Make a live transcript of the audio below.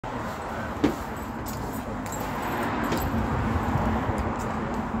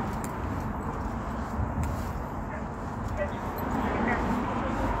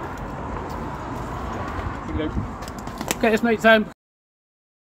Okay, this mate,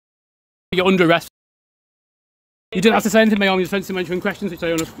 you're under arrest. You didn't have to say anything, mate, on your defensive mentoring questions, which I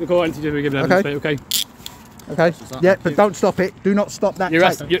want to go on to do give evidence, mate, okay? Okay, yeah, but don't stop it. Do not stop that. Do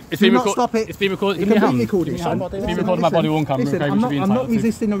not stop it. It's been recorded. Give me your hand. It's been recorded my body one camera. Listen, okay, I'm not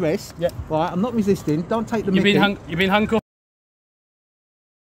resisting arrest. Yeah. Right, I'm not resisting. Don't take the mickey. You've been handcuffed.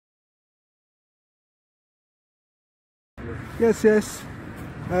 Yes, yes.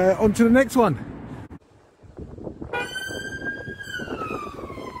 On to the next one.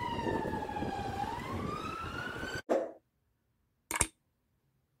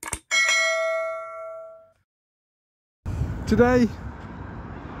 Today,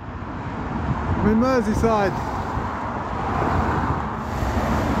 I'm in Merseyside.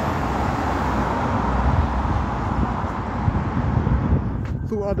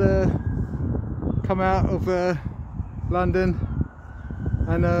 Thought I'd come out of London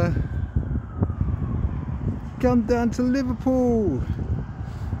and come down to Liverpool.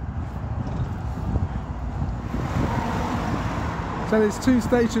 So there's two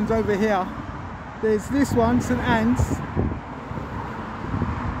stations over here. There's this one, St Anne's,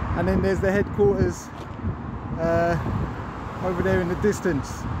 and then there's the headquarters over there in the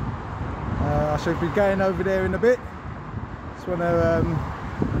distance. I should be going over there in a bit. Just want to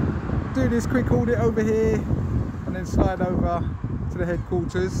do this quick audit over here and then slide over to the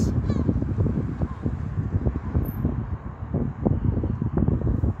headquarters.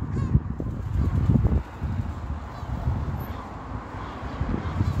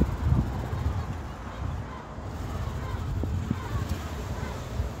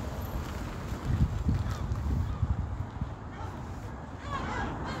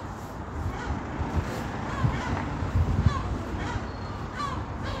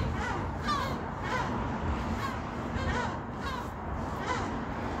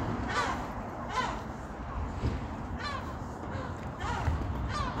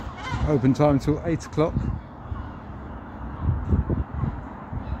 Open time till 8 o'clock.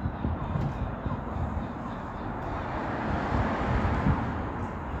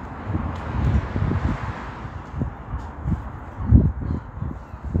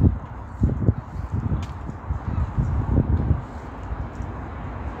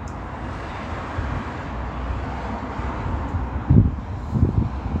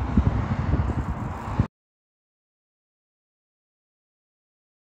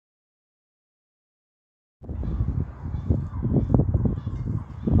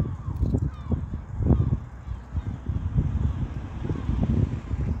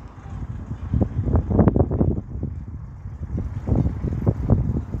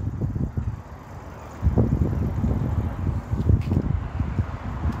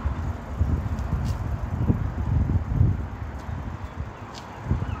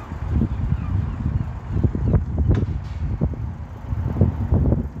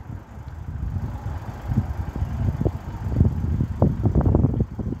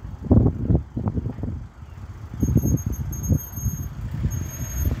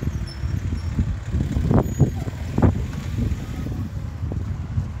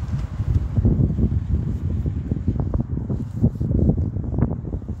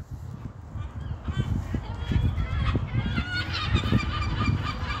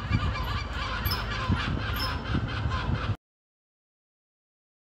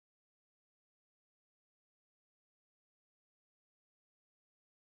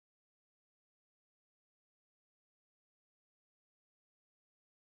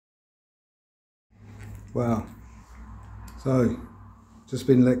 Wow, so just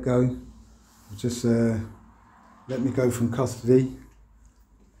been let go. Just let me go from custody.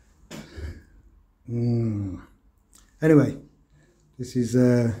 Anyway, this is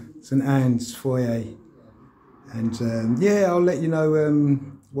St Anne's foyer, and yeah, I'll let you know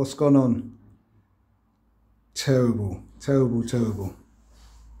what's gone on. Terrible, terrible, terrible.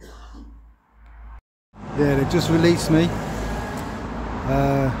 Yeah, they just released me.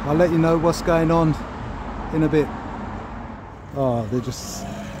 I'll let you know what's going on in a bit. Oh, they're just...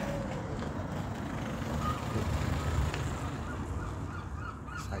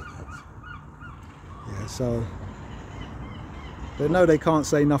 Yeah, so... They know they can't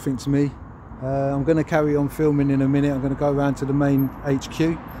say nothing to me. I'm going to carry on filming in a minute. I'm going to go around to the main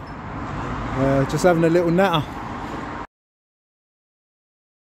HQ. Just having a little natter.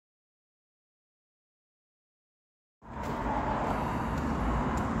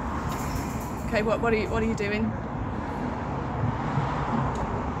 Okay, what are you doing?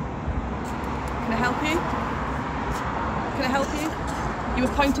 Can I help you? Can I help you? You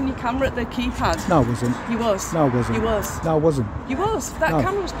were pointing your camera at the keypad. No, I wasn't. You was. No, I wasn't. You was. No, I wasn't. You was. That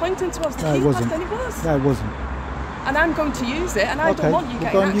camera was pointing towards the keypad, it wasn't. then it was. No, it wasn't. and I'm going to use it, and I don't want you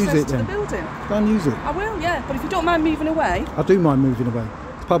getting access to the building. Go and use it. I will, yeah, but if you don't mind moving away. I do mind moving away.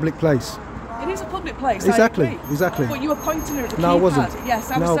 It's a public place. It is a public place. Exactly, I agree. exactly. But you were pointing her at the keypad. No, I wasn't. Yes,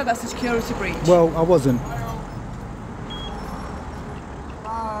 I said that's a security breach. Well, I wasn't.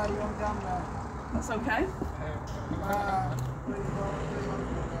 That's okay.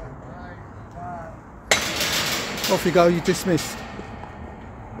 Off you go, you're dismissed.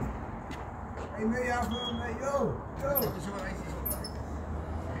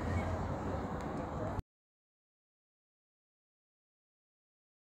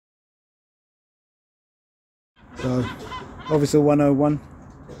 So, Officer 101.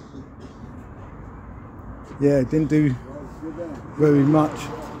 Yeah, didn't do very much.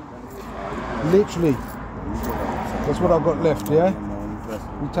 Literally. That's what I've got left, yeah?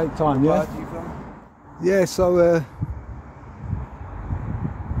 You take time, yeah? Yeah, so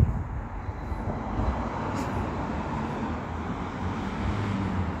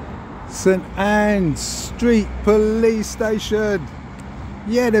St Anne's Street Police Station.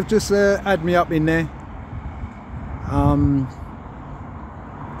 Yeah, they've just had me up in there.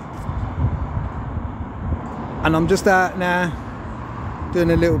 And I'm just out now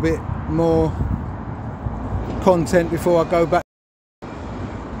doing a little bit more content before I go back.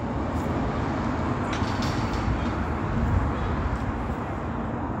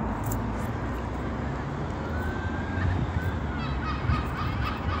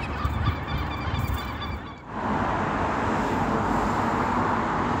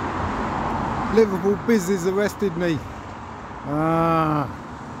 Liverpool Bizzies arrested me.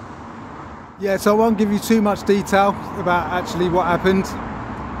 Yeah, so I won't give you too much detail about actually what happened.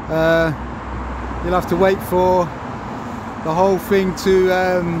 You'll have to wait for the whole thing to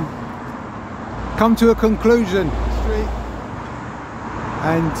come to a conclusion.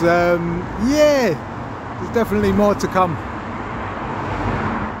 And yeah, there's definitely more to come.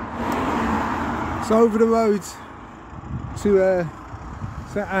 So over the road to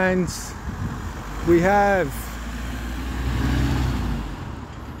St Anne's, we have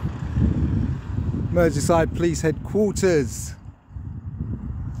Merseyside Police Headquarters.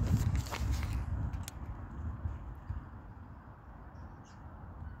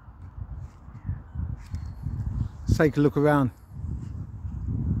 Let's take a look around.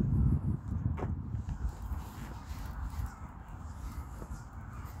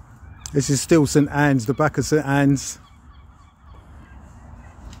 This is still St Anne's, the back of St Anne's.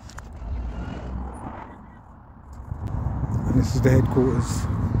 And this is the headquarters.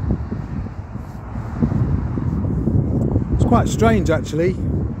 It's quite strange actually,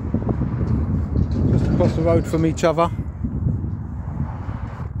 just across the road from each other.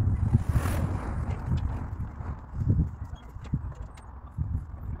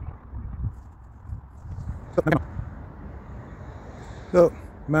 Look,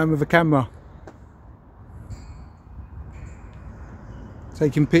 man with a camera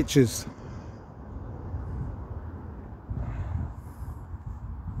taking pictures.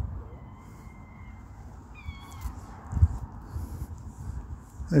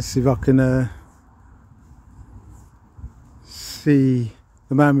 Let's see if I can see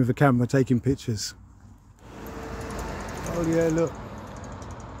the man with the camera taking pictures. Oh yeah, look.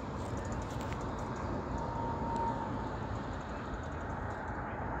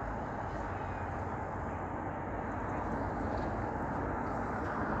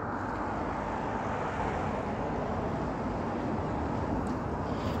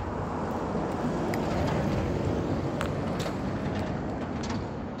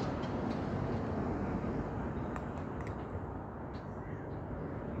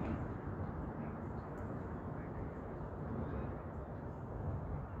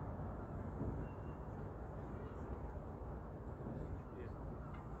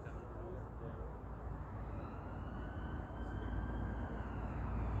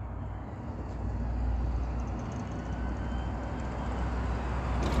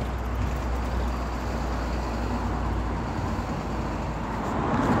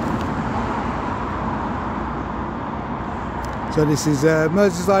 So this is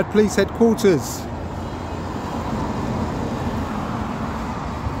Merseyside Police Headquarters.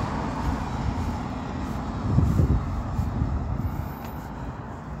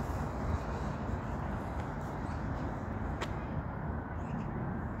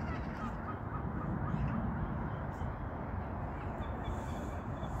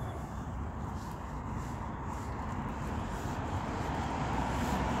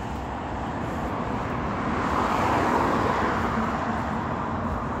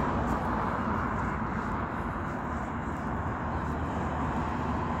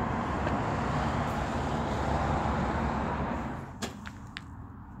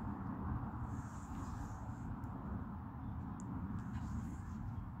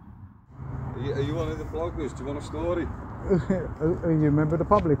 one of the bloggers. Do you want a story? Are you a member of the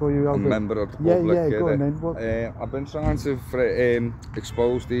public or you? I'm a member of the public. Yeah, go on then. What? I've been trying to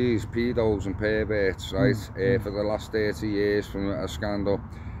expose these pedos and perverts, right, for the last 30 years from a scandal.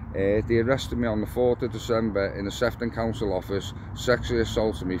 They arrested me on the 4th of December in the Sefton Council office, sexually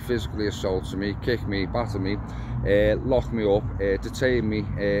assaulted me, physically assaulted me, kicked me, battered me, locked me up, detained me,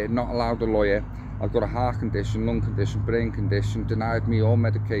 not allowed a lawyer. I've got a heart condition, lung condition, brain condition, denied me all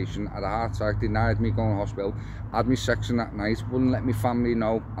medication, had a heart attack, denied me going to hospital, had me sexing that night, wouldn't let my family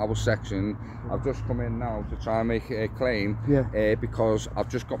know I was sexing. I've just come in now to try and make a claim because I've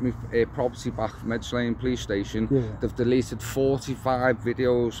just got my property back from Mersey police station. They've deleted 45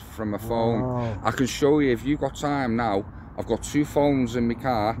 videos from my phone. Wow. I can show you, if you've got time now, I've got 2 phones in my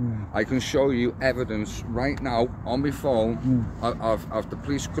car. I can show you evidence right now on my phone of the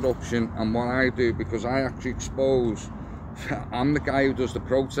police corruption and what I do, because I actually expose. I'm the guy who does the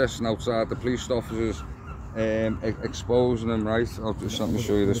protesting outside the police officers, exposing them, right? I'll just let me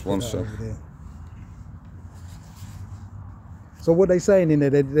show you this one sec. So what are they saying in there?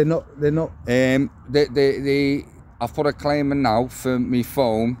 They're not. I've put a claim in now for my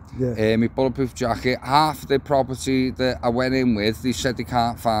phone, my bulletproof jacket. Half the property that I went in with, they said they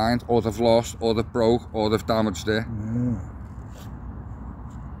can't find, or they've lost, or they've broke, or they've damaged it.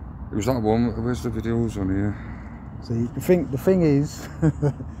 It was that one. Where's the videos on here? See, the thing is,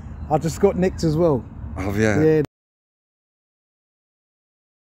 I just got nicked as well. Oh yeah. Yeah.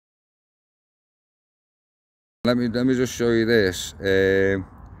 Let me just show you this. There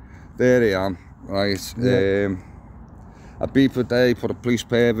I am, right. A beep a day, put a police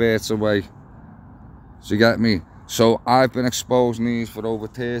perverts away. So you get me? So I've been exposing these for over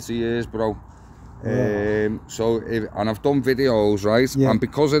 30 years, bro. And I've done videos, right? And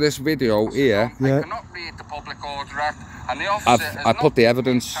because of this video here, I cannot read the Public Order Act, and the officer I put the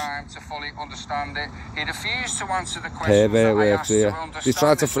evidence. Time to fully understand it. He refused to answer the questions that I asked to understand. They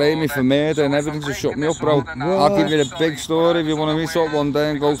tried to frame me for murder and everything to shut me up, bro. I'll give you a big story if you want to meet up one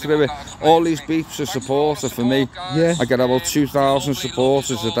day and go through it. All these beeps are supporters for me. I get about 2,000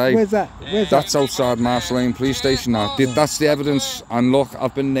 supporters a day. Where's that? That's outside Mersey police station now. That's the evidence, and look,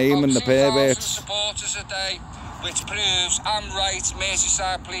 I've been naming the perverts. Supporters a day, which proves I'm right,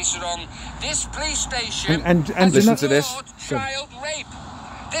 Merseyside police are wrong. This police station has listen to this. Child rape.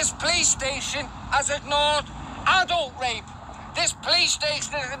 This police station has ignored adult rape. This police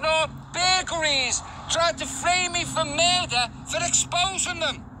station has ignored burglaries, tried to frame me for murder for exposing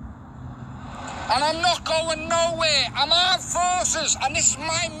them. And I'm not going nowhere. I'm armed forces, and this is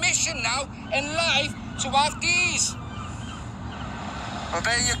my mission now in life, to have these. Well,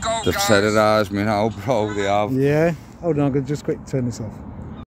 there you go, they've terrorised me now, bro, they have. Yeah. Hold on, I'm going to just quick turn this off.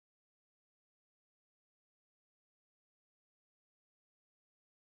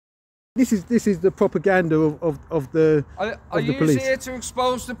 This is the propaganda of the police. Are you here to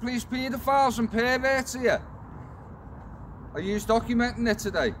expose the police paedophiles and perverts here? Are you documenting it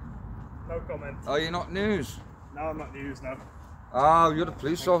today? No comment. Are you not news? No, I'm not news, no. Oh, you're a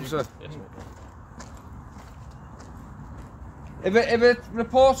police officer. Yes, If it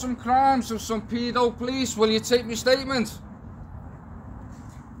reports some crimes of some pedo police, will you take my statement?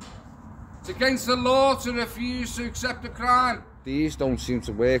 It's against the law to refuse to accept a crime. These don't seem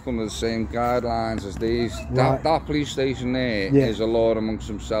to work under the same guidelines as these. Right. That police station there is a law amongst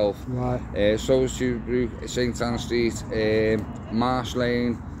themselves. Right. So is St. Anne Street, Marsh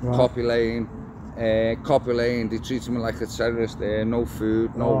Lane, Copy Lane. Copy Lane, they treated me like a terrorist there. No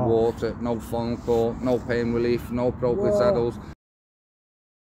food, no water, no phone call, no pain relief, no appropriate adults.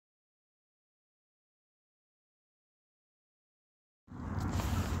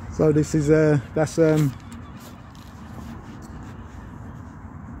 So this is that's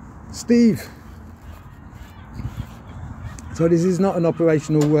Steve. So this is not an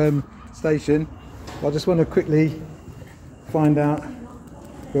operational station. I just want to quickly find out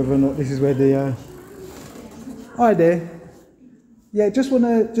whether or not this is where the hi there. Yeah, just want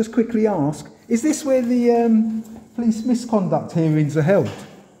to quickly ask, is this where the police misconduct hearings are held?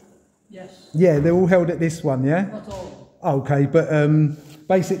 Yes. Yeah, they're all held at this one, yeah? Not all. Okay, but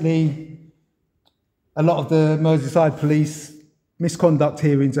basically a lot of the Merseyside police misconduct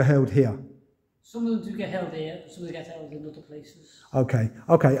hearings are held here. Some of them do get held here, some of them get held in other places. Okay,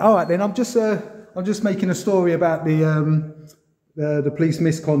 all right then. I'm just making a story about the police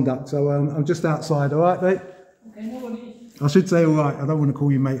misconduct. So I'm just outside. All right, mate. Okay, no worries. I should say all right. I don't want to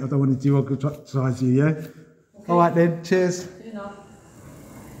call you mate. I don't want to derogatize you. Yeah. Okay. All right then. Cheers. See you now.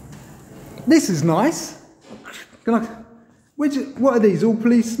 This is nice. Can I? What are these? All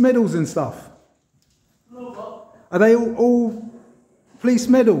police medals and stuff? No, what? Are they all police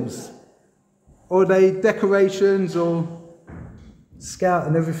medals? Or are they decorations or scout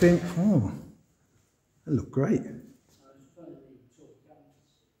and everything? Oh, they look great.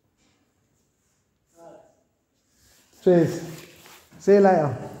 Cheers. See you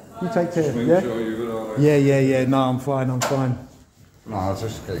later. You take care. Yeah? Yeah. No, I'm fine. No, it's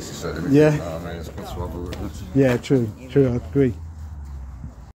just in case you said it. Yeah. I mean, it's good to have a look at it. Yeah, true, I agree.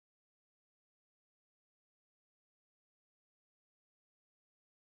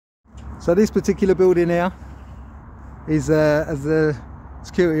 So this particular building here is, as the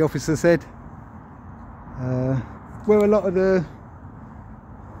security officer said, where a lot of the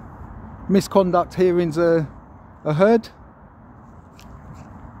misconduct hearings are heard.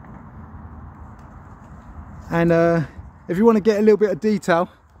 And if you want to get a little bit of detail,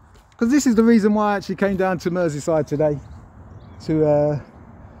 because this is the reason why I actually came down to Merseyside today, to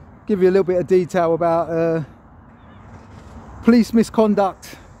give you a little bit of detail about police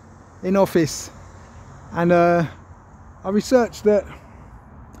misconduct in office. And I researched that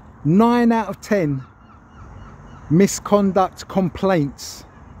 9 out of 10 misconduct complaints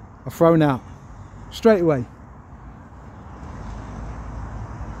are thrown out straight away.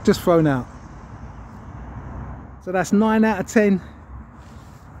 Just thrown out. So that's 9 out of 10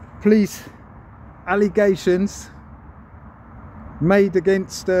 police allegations made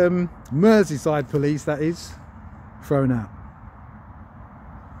against Merseyside police, that is, thrown out.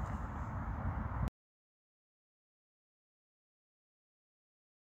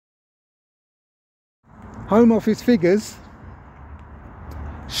 Home Office figures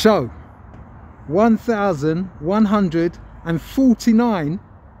show 1,149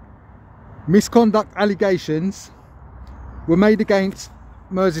 misconduct allegations were made against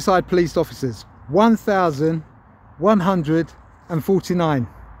Merseyside police officers. 1,149.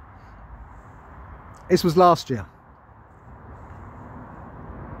 This was last year.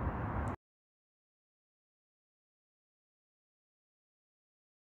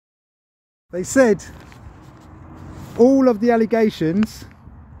 They said all of the allegations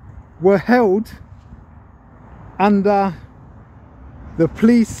were held under the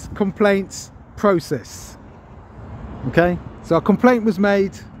police complaints process. Okay, so a complaint was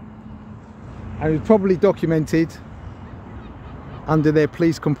made and it was probably documented under their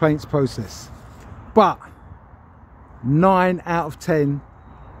police complaints process, but 9 out of 10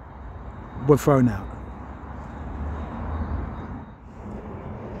 were thrown out.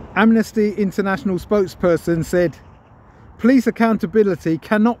 Amnesty International spokesperson said police accountability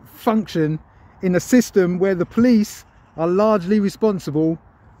cannot function in a system where the police are largely responsible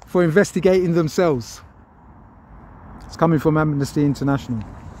for investigating themselves. It's coming from Amnesty International.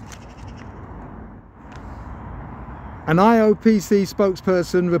 An IOPC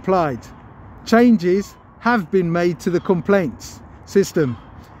spokesperson replied, changes have been made to the complaints system,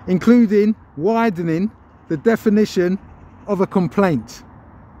 including widening the definition of a complaint.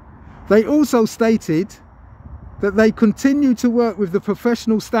 They also stated that they continue to work with the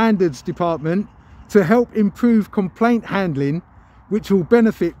Professional Standards Department to help improve complaint handling, which will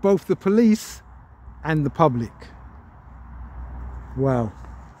benefit both the police and the public. Wow.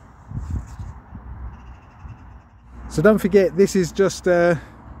 So don't forget, this is just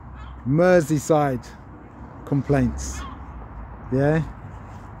Merseyside complaints. Yeah.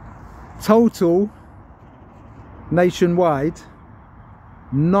 Total nationwide,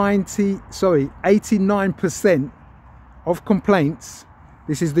 89% of complaints,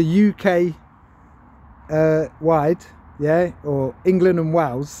 this is the UK wide, yeah, or England and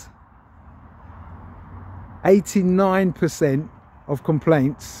Wales, 89% of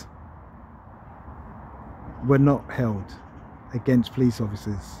complaints were not held against police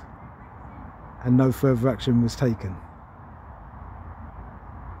officers and no further action was taken.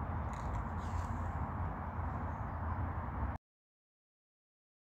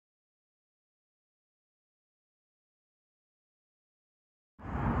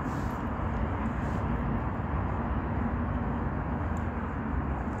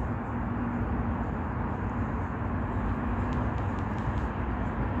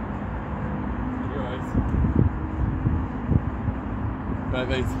 Right,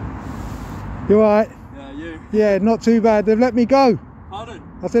 mate. You alright? Yeah, you? Yeah, not too bad. They've let me go. Pardon?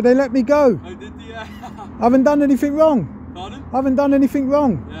 I said they let me go. Oh, did you? I haven't done anything wrong. Pardon? I haven't done anything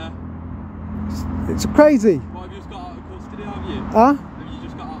wrong. Yeah. It's crazy. What, have you just got out of custody, have you? Huh? Have you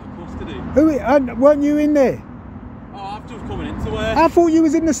just got out of custody? Weren't you in there? Oh, I've just come into work. I thought you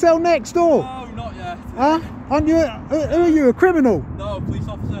was in the cell next door. No, not yet. Huh? Aren't you? Who are you, a criminal? No, a police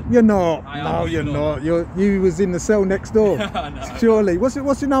officer. You're not. I am, No, you're believe it or not. You was in the cell next door. No. Surely. What's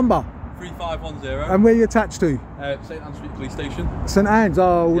your number? 3510. And where are you attached to? St Anne's Street Police Station. St Anne's,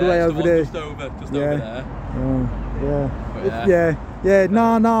 oh, all the way over there. Just over Yeah. there. Oh, yeah. But Yeah.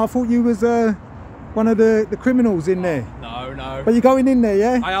 No, I thought you was one of the criminals in there. No. But you're going in there,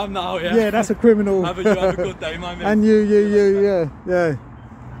 yeah? I am now, yeah. Yeah, that's a criminal. You have a good day, my mate. And you, yeah.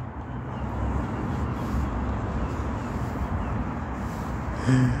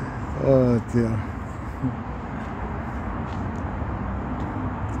 Oh dear.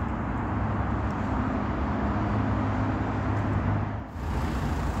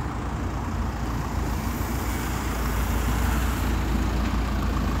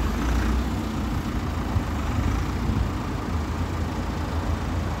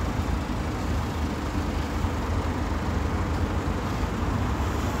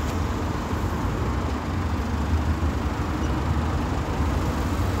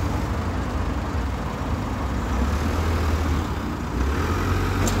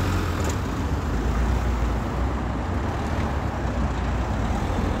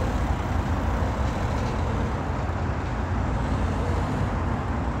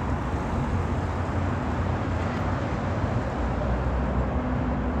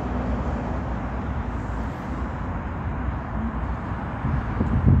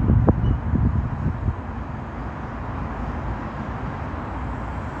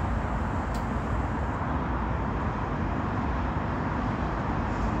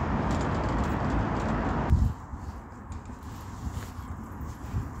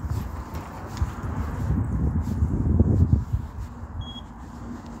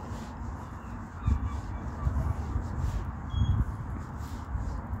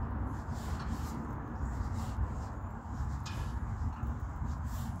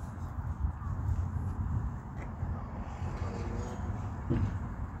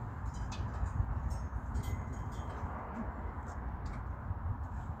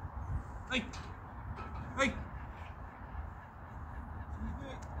 Hey! Hey!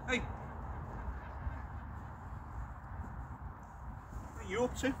 Hey! What are you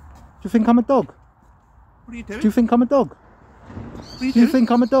up to? Do you think I'm a dog? What are you doing? Do you think I'm a dog? What are you Do you doing?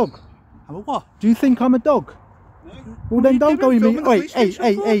 think I'm a dog? I'm a what? Do you think I'm a dog? No. Well then don't go in me. Filming the Wait, police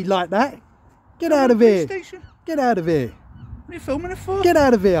station for? hey, like that. Get Filming out of the police here. station? Get out of here. What are you filming it for? Get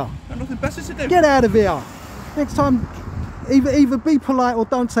out of here. Got nothing better to do. Get out of here. Next time, either be polite or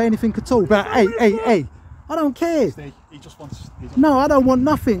don't say anything at all. But hey, I don't care. He just wants. No, I don't want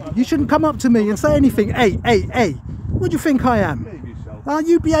nothing. You shouldn't come up to me and say anything. Hey. What do you think I am? Behave yourself.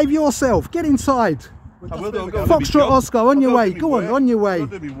 You behave yourself. Get inside. I will do. Foxtrot Oscar, on your way. Go on your way.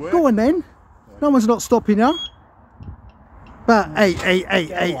 Go on then. No one's not stopping you. But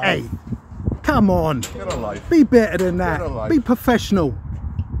hey. Come on. Get a life. Be better than Get a that. life. Be professional.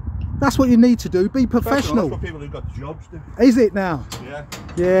 That's what you need to do. Be That's professional. what people who've got jobs do. Is it now? Yeah.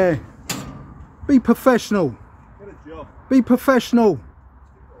 Yeah. Be professional. Get a job. Be professional.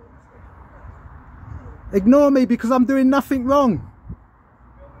 Ignore me because I'm doing nothing wrong.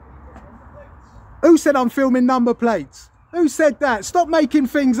 Who said I'm filming number plates? Who said that? Stop making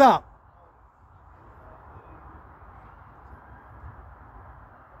things up.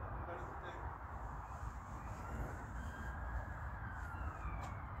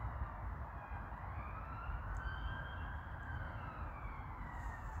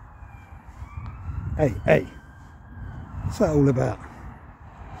 Hey. What's that all about?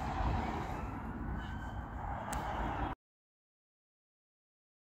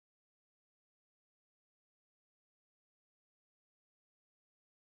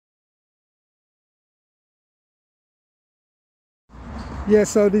 Yeah,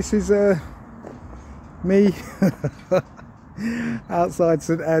 so this is me outside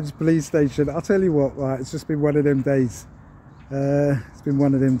St Anne's police station. I'll tell you what, right, it's just been one of them days. It's been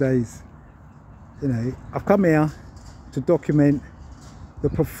one of them days. You know, I've come here to document the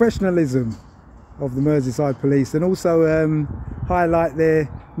professionalism of the Merseyside police and also highlight their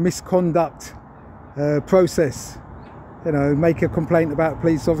misconduct process. You know, make a complaint about a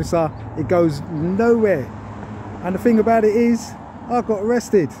police officer, it goes nowhere. And the thing about it is, I got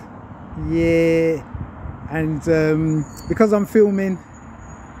arrested. Yeah. And because I'm filming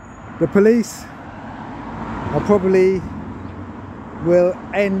the police, I probably will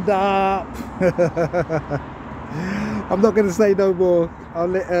end up I'm not going to say no more. I'll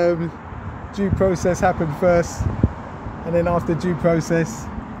let due process happen first, and then after due process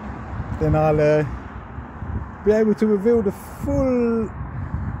then I'll be able to reveal the full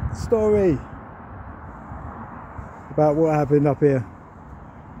story about what happened up here.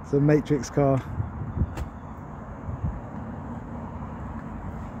 It's a Matrix car.